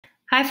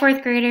Hi,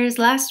 fourth graders.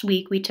 Last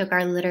week we took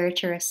our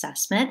literature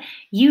assessment.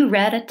 You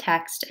read a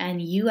text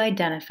and you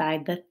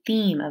identified the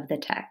theme of the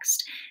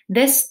text.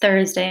 This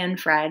Thursday and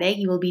Friday,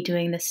 you will be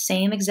doing the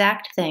same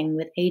exact thing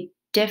with a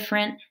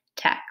different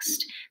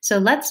text. So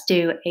let's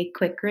do a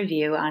quick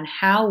review on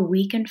how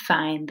we can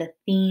find the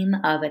theme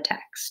of a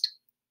text.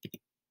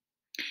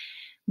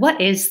 What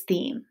is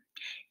theme?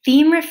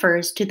 Theme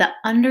refers to the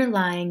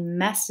underlying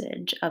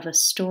message of a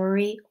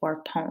story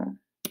or poem.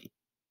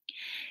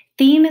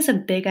 Theme is a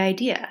big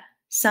idea,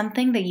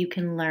 something that you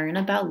can learn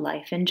about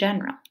life in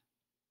general.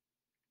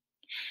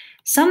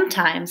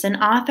 Sometimes an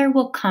author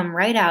will come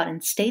right out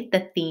and state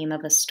the theme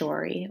of a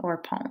story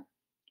or poem,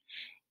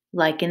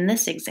 like in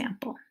this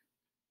example.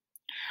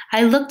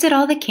 I looked at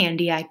all the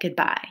candy I could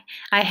buy.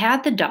 I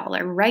had the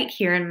dollar right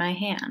here in my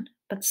hand,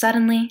 but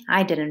suddenly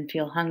I didn't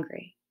feel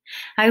hungry.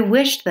 I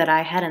wished that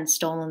I hadn't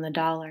stolen the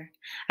dollar.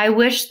 I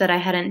wished that I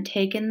hadn't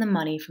taken the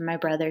money from my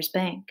brother's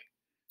bank.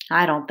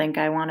 I don't think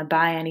I want to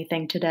buy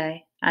anything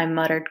today, I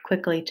muttered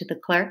quickly to the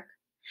clerk.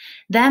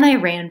 Then I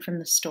ran from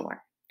the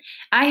store.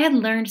 I had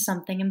learned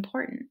something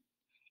important.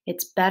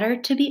 It's better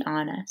to be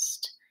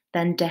honest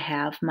than to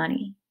have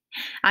money.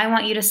 I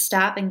want you to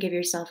stop and give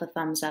yourself a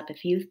thumbs up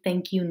if you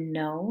think you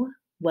know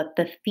what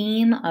the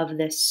theme of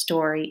this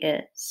story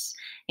is,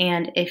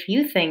 and if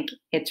you think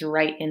it's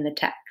right in the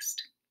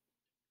text.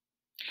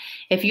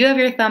 If you have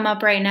your thumb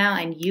up right now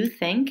and you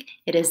think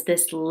it is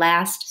this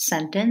last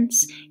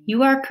sentence,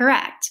 you are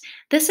correct.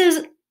 This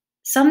is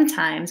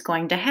sometimes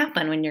going to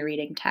happen when you're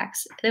reading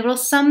text. It will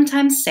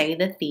sometimes say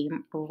the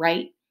theme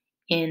right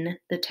in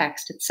the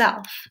text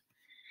itself.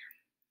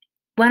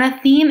 When a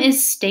theme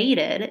is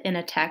stated in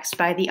a text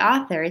by the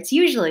author, it's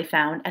usually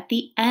found at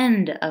the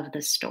end of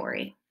the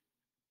story.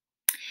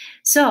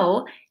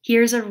 So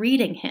here's a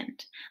reading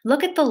hint.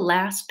 Look at the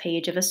last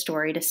page of a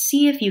story to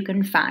see if you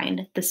can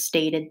find the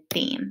stated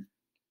theme.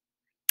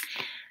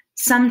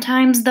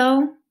 Sometimes,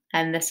 though,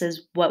 and this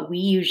is what we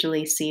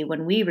usually see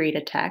when we read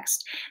a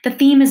text, the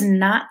theme is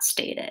not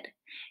stated.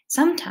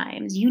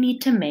 Sometimes you need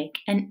to make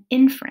an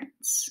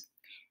inference.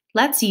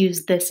 Let's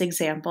use this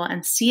example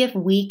and see if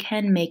we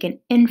can make an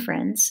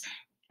inference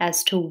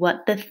as to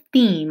what the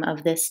theme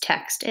of this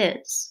text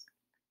is.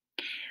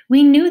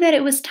 We knew that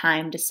it was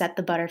time to set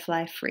the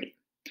butterfly free.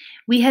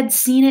 We had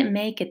seen it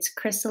make its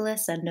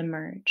chrysalis and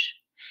emerge.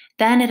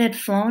 Then it had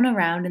flown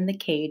around in the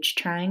cage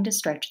trying to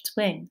stretch its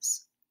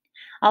wings.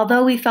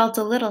 Although we felt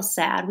a little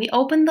sad, we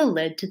opened the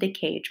lid to the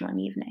cage one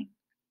evening.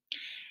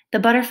 The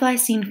butterfly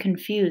seemed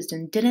confused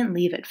and didn't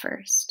leave at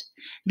first.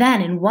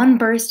 Then, in one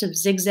burst of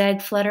zigzag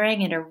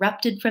fluttering, it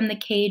erupted from the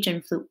cage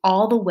and flew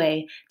all the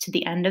way to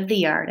the end of the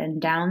yard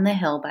and down the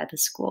hill by the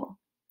school.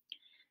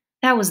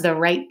 That was the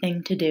right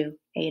thing to do,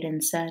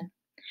 Aiden said.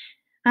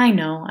 I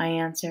know, I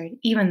answered,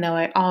 even though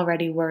I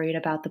already worried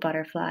about the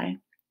butterfly.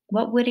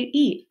 What would it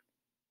eat?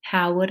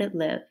 How would it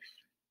live?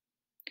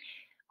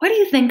 What do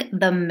you think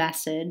the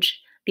message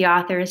the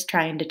author is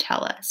trying to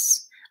tell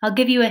us? I'll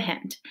give you a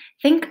hint.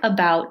 Think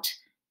about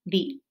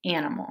the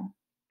animal.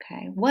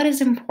 Okay, what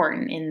is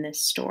important in this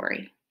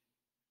story?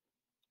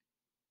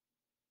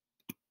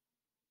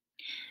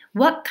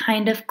 What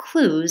kind of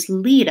clues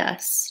lead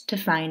us to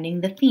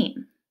finding the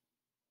theme?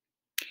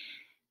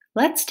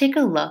 Let's take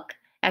a look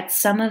at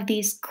some of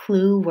these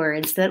clue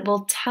words that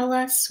will tell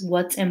us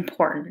what's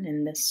important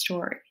in this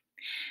story.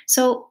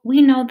 So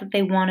we know that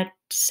they want to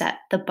set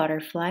the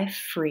butterfly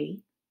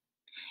free,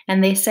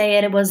 and they say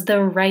it was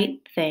the right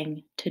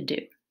thing to do.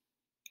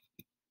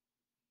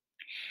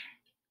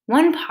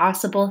 One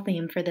possible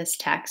theme for this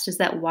text is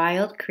that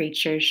wild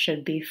creatures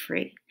should be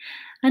free.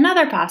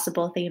 Another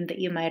possible theme that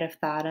you might have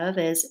thought of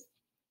is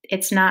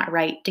it's not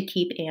right to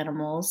keep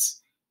animals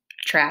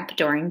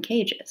trapped or in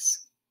cages.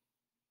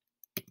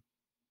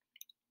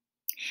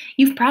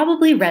 You've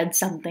probably read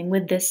something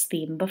with this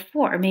theme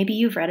before. Maybe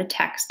you've read a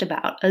text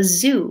about a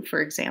zoo,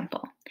 for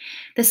example.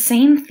 The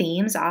same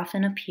themes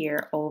often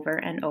appear over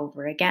and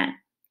over again.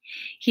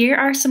 Here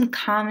are some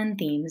common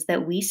themes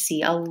that we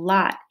see a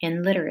lot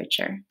in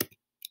literature.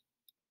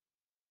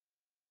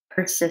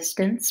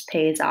 Persistence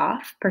pays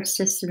off.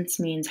 Persistence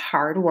means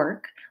hard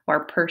work,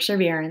 or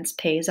perseverance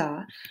pays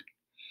off.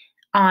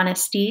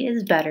 Honesty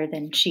is better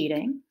than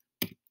cheating.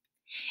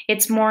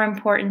 It's more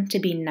important to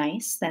be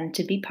nice than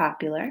to be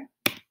popular.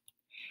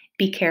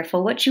 Be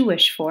careful what you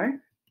wish for.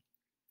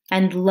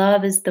 And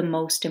love is the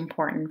most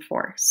important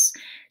force.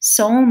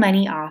 So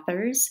many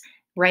authors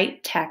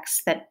write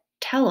texts that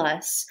tell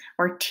us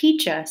or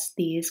teach us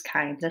these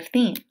kinds of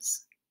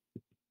themes.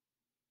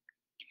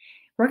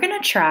 We're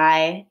going to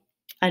try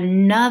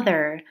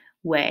another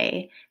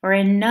way or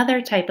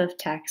another type of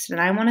text,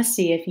 and I want to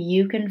see if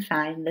you can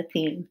find the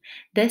theme.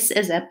 This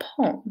is a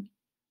poem.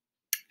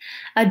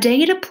 A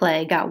day to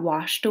play got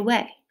washed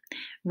away.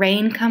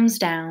 Rain comes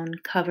down,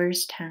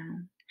 covers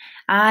town.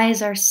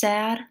 Eyes are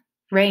sad,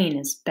 rain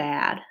is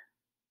bad.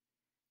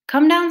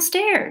 Come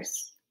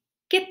downstairs,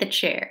 get the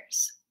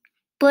chairs.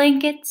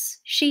 Blankets,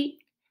 sheet,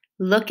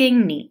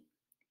 looking neat.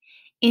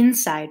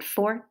 Inside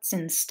forts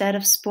instead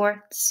of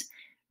sports.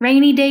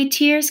 Rainy day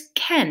tears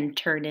can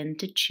turn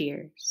into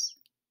cheers.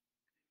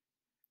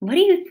 What do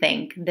you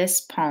think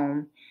this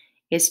poem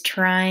is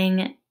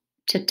trying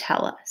to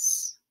tell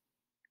us?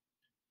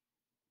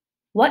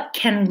 What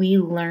can we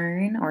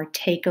learn or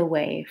take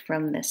away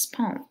from this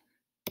poem?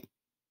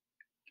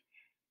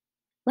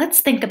 Let's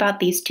think about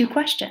these two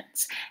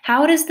questions.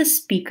 How does the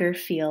speaker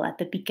feel at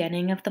the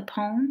beginning of the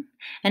poem?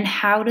 And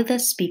how do the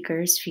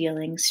speaker's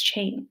feelings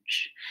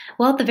change?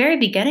 Well, at the very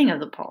beginning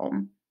of the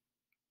poem,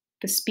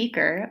 the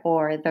speaker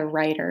or the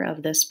writer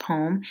of this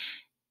poem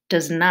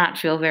does not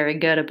feel very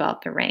good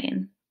about the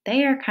rain.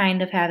 They are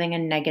kind of having a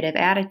negative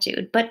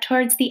attitude. But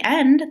towards the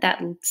end,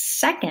 that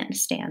second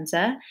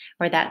stanza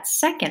or that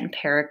second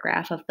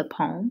paragraph of the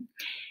poem,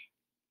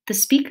 the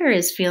speaker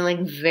is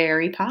feeling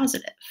very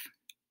positive.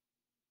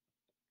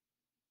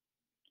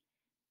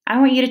 I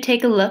want you to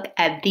take a look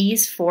at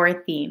these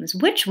four themes.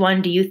 Which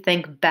one do you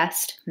think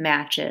best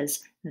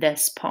matches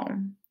this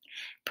poem?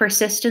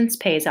 Persistence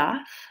pays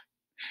off.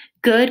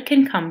 Good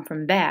can come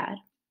from bad.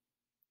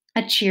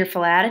 A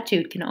cheerful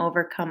attitude can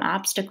overcome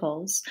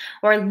obstacles,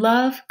 or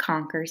love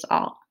conquers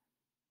all.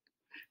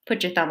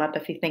 Put your thumb up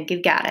if you think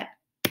you've got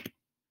it.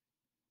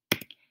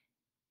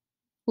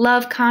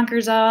 Love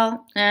conquers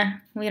all?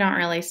 We don't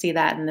really see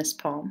that in this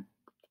poem.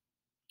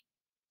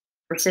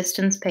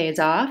 Persistence pays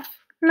off?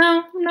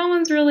 No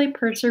one's really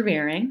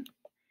persevering.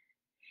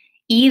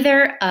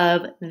 Either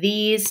of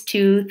these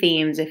two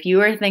themes, if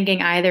you are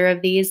thinking either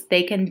of these,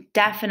 they can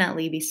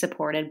definitely be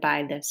supported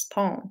by this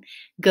poem.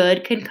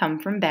 Good can come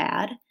from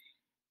bad.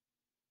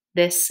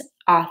 This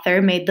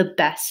author made the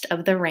best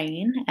of the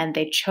rain and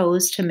they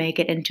chose to make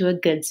it into a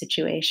good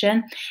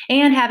situation.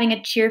 And having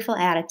a cheerful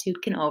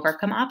attitude can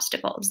overcome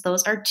obstacles.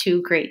 Those are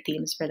two great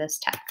themes for this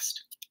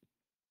text.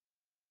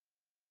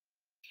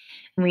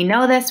 When we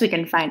know this, we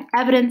can find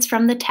evidence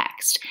from the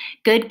text.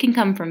 Good can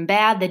come from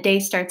bad. The day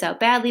starts out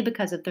badly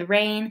because of the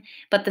rain,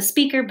 but the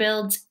speaker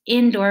builds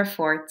indoor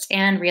forts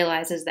and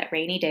realizes that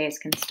rainy days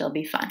can still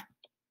be fun.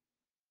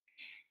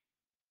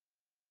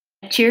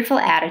 A cheerful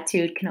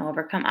attitude can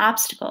overcome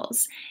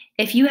obstacles.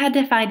 If you had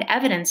to find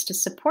evidence to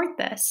support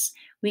this,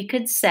 we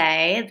could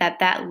say that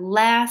that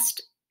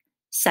last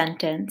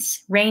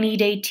sentence, rainy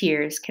day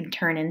tears can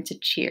turn into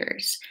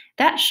cheers.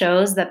 That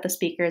shows that the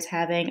speaker is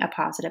having a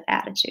positive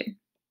attitude.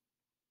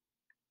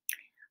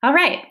 All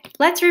right,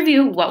 let's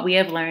review what we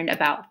have learned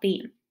about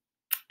theme.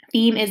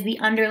 Theme is the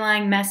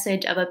underlying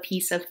message of a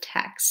piece of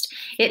text.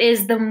 It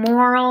is the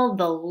moral,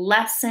 the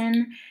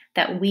lesson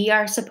that we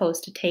are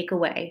supposed to take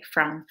away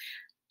from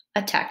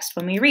a text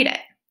when we read it.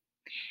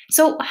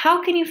 So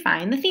how can you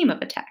find the theme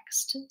of a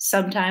text?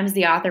 Sometimes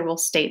the author will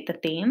state the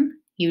theme,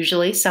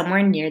 usually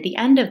somewhere near the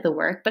end of the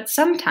work, but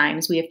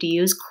sometimes we have to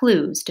use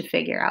clues to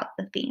figure out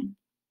the theme.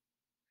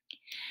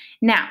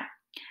 Now,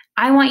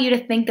 I want you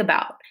to think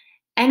about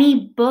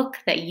any book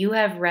that you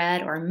have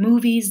read or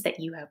movies that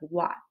you have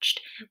watched.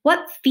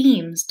 What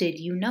themes did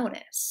you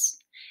notice?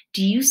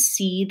 Do you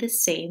see the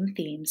same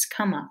themes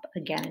come up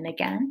again and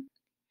again?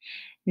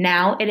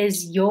 Now it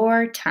is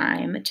your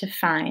time to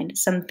find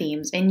some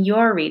themes in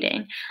your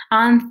reading.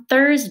 On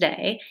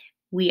Thursday,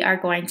 we are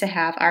going to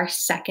have our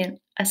second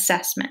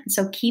assessment.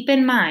 So keep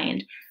in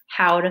mind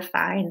how to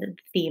find the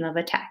theme of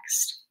a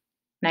text.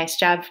 Nice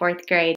job, fourth grade.